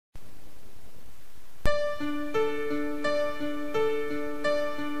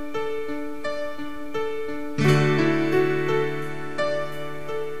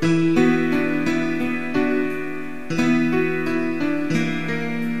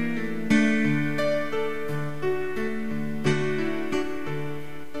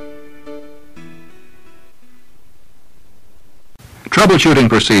troubleshooting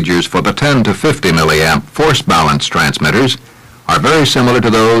procedures for the 10 to 50 milliamp force balance transmitters are very similar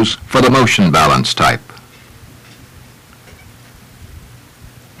to those for the motion balance type.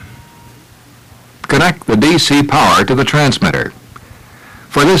 Connect the DC power to the transmitter.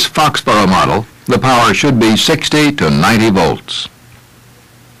 For this Foxborough model, the power should be 60 to 90 volts.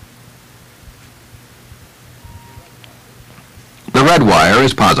 The red wire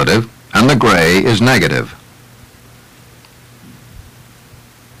is positive and the gray is negative.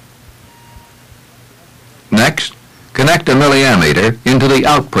 Next, connect a milliammeter into the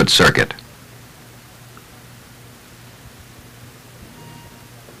output circuit.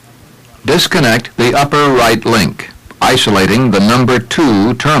 Disconnect the upper right link, isolating the number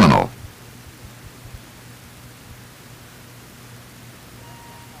 2 terminal.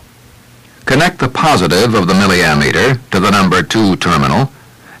 Connect the positive of the milliammeter to the number 2 terminal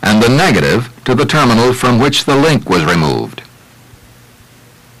and the negative to the terminal from which the link was removed.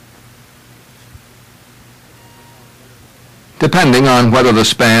 Depending on whether the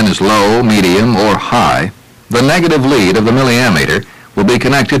span is low, medium, or high, the negative lead of the milliammeter will be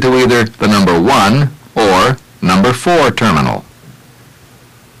connected to either the number 1 or number 4 terminal.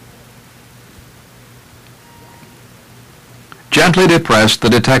 Gently depress the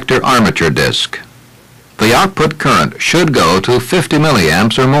detector armature disc. The output current should go to 50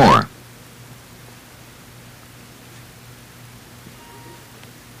 milliamps or more.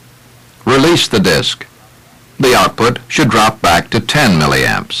 Release the disc. The output should drop back to 10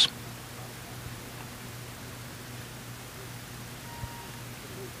 milliamps.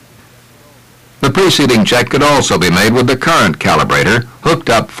 The preceding check could also be made with the current calibrator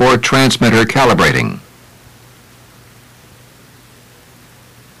hooked up for transmitter calibrating.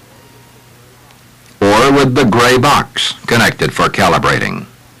 Or with the gray box connected for calibrating.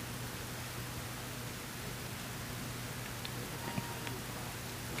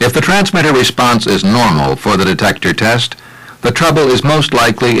 If the transmitter response is normal for the detector test, the trouble is most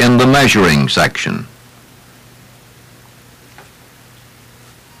likely in the measuring section.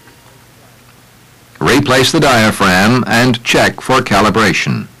 Replace the diaphragm and check for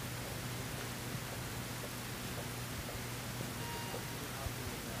calibration.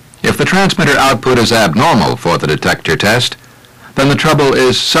 If the transmitter output is abnormal for the detector test, then the trouble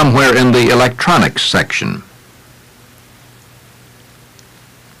is somewhere in the electronics section.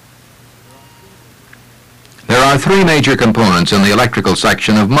 There are 3 major components in the electrical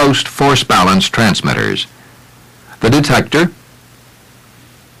section of most force balance transmitters: the detector,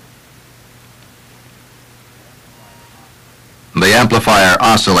 the amplifier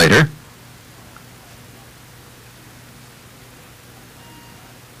oscillator,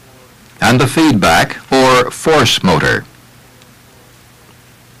 and the feedback or force motor.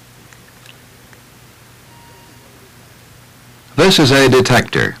 This is a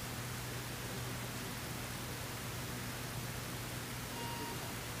detector.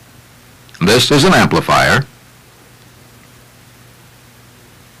 This is an amplifier.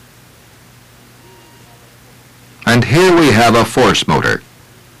 And here we have a force motor.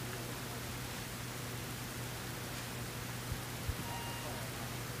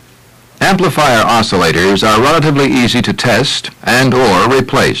 Amplifier oscillators are relatively easy to test and or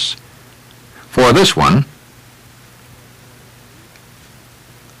replace. For this one,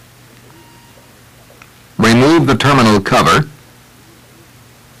 remove the terminal cover,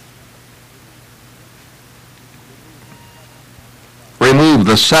 remove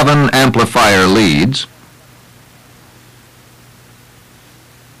the 7 amplifier leads,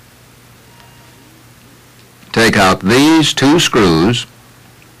 take out these 2 screws,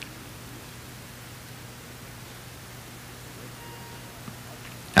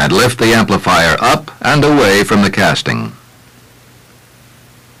 and lift the amplifier up and away from the casting.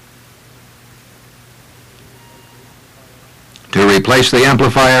 To replace the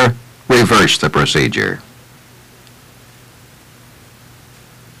amplifier, reverse the procedure.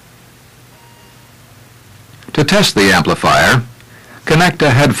 To test the amplifier, connect a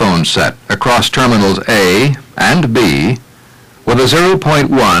headphone set across terminals A and B with a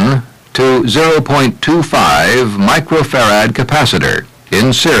 0.1 to 0.25 microfarad capacitor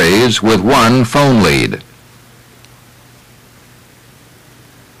in series with 1 phone lead.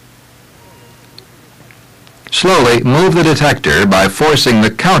 Slowly move the detector by forcing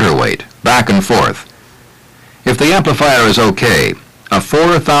the counterweight back and forth. If the amplifier is okay, a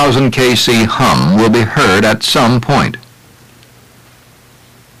 4,000 kc hum will be heard at some point.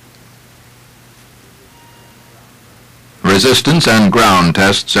 Resistance and ground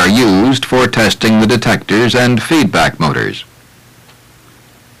tests are used for testing the detectors and feedback motors.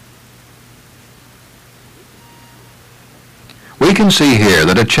 We can see here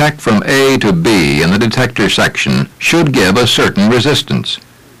that a check from A to B in the detector section should give a certain resistance.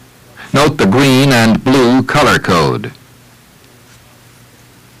 Note the green and blue color code.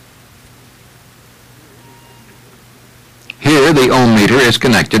 Here the ohm meter is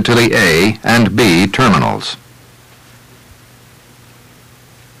connected to the A and B terminals.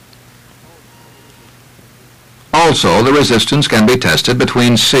 Also, the resistance can be tested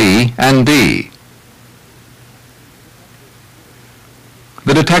between C and D.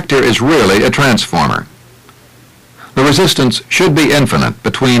 The detector is really a transformer. The resistance should be infinite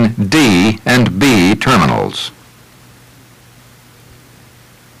between D and B terminals.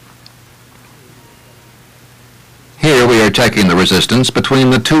 Here we are checking the resistance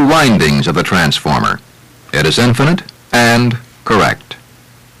between the two windings of the transformer. It is infinite and correct.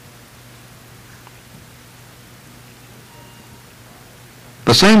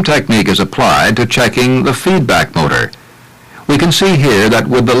 The same technique is applied to checking the feedback motor. We can see here that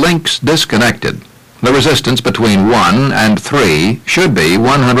with the links disconnected, the resistance between 1 and 3 should be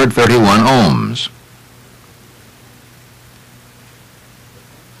 131 ohms.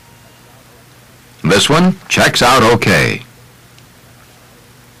 This one checks out okay.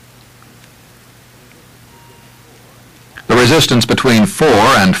 The resistance between 4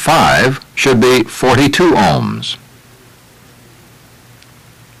 and 5 should be 42 ohms.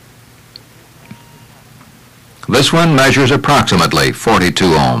 This one measures approximately 42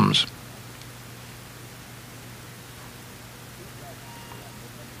 ohms.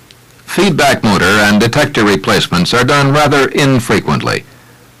 Feedback motor and detector replacements are done rather infrequently.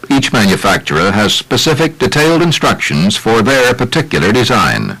 Each manufacturer has specific detailed instructions for their particular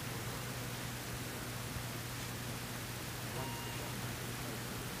design.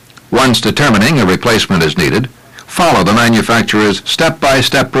 Once determining a replacement is needed, follow the manufacturer's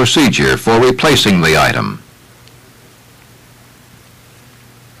step-by-step procedure for replacing the item.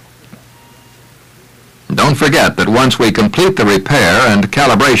 Don't forget that once we complete the repair and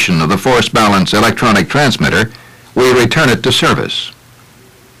calibration of the force balance electronic transmitter, we return it to service.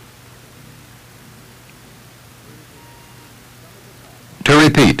 To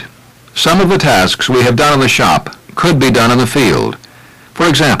repeat, some of the tasks we have done in the shop could be done in the field. For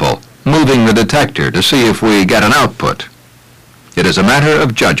example, moving the detector to see if we get an output. It is a matter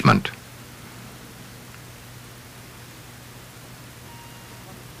of judgment.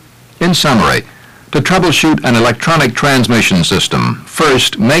 In summary, to troubleshoot an electronic transmission system,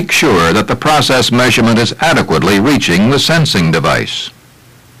 first make sure that the process measurement is adequately reaching the sensing device.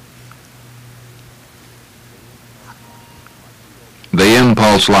 The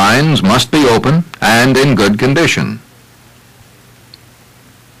impulse lines must be open and in good condition.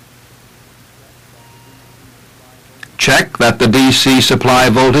 Check that the DC supply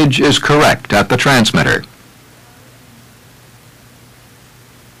voltage is correct at the transmitter.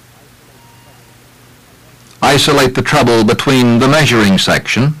 Isolate the trouble between the measuring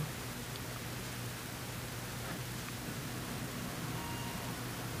section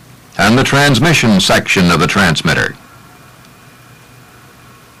and the transmission section of the transmitter.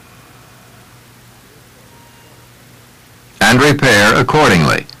 And repair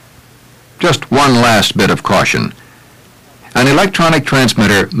accordingly. Just one last bit of caution. An electronic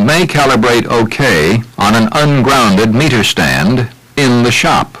transmitter may calibrate okay on an ungrounded meter stand in the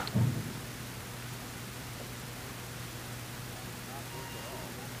shop.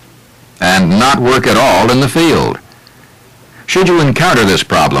 And not work at all in the field. Should you encounter this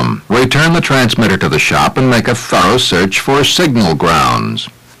problem, return the transmitter to the shop and make a thorough search for signal grounds.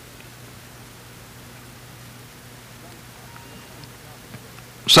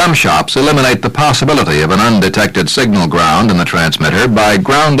 Some shops eliminate the possibility of an undetected signal ground in the transmitter by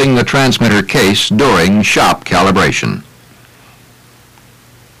grounding the transmitter case during shop calibration.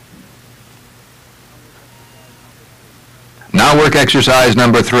 Now work exercise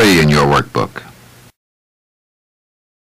number 3 in your workbook.